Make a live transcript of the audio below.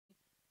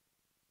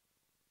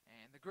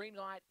And the green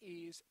light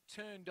is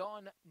turned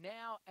on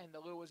now and the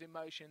lure's in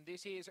motion.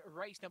 This is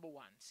race number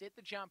 1. Set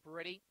the jump,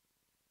 ready.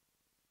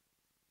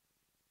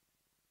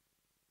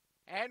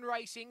 And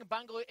racing,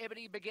 Bungalow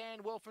Ebony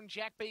began well from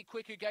Jack B.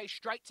 Quick, who goes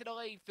straight to the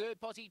lead.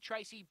 Third posse,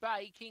 Tracy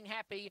Bay, King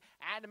Happy,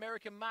 and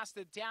American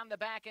Mustard down the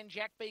back. And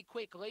Jack B.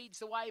 Quick leads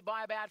the way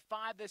by about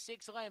 5 to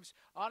 6 lengths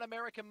on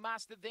American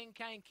Mustard. Then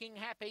came King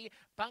Happy,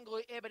 Bungalow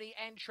Ebony,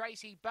 and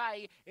Tracy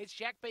Bay. It's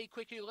Jack B.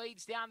 Quick who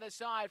leads down the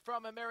side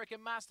from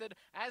American Mustard.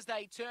 As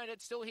they turn,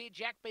 it's still here,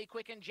 Jack B.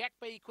 Quick, and Jack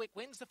B. Quick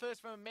wins the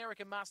first from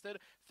American Mustard.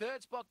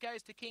 Third spot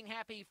goes to King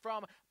Happy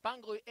from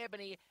Bungalow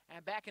Ebony,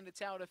 and back in the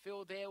tail of the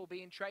field there will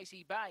be in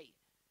Tracy Bay.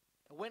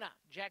 The winner,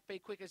 Jack B.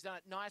 Quick, has done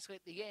it nicely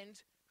at the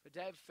end for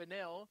Dave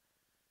Fennell.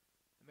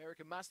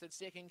 American Mustard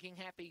second, King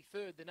Happy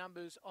third. The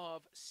numbers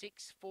of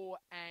 6, 4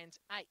 and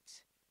 8.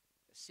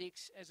 The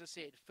 6, as I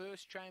said,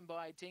 first trained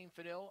by Dean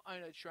Fennell,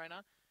 owner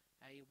trainer.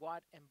 A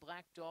white and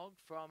black dog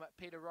from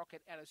Peter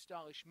Rocket at a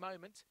stylish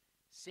moment.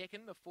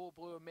 Second, the 4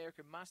 blue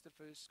American Mustard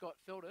for Scott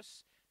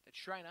Feldus, the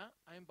trainer,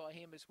 owned by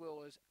him as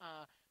well as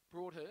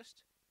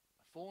Broadhurst.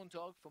 A fawn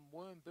dog from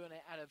Worm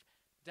Burner out of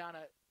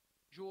Dana,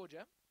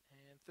 Georgia.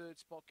 And third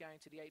spot going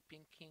to the 8-pin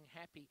King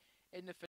Happy in the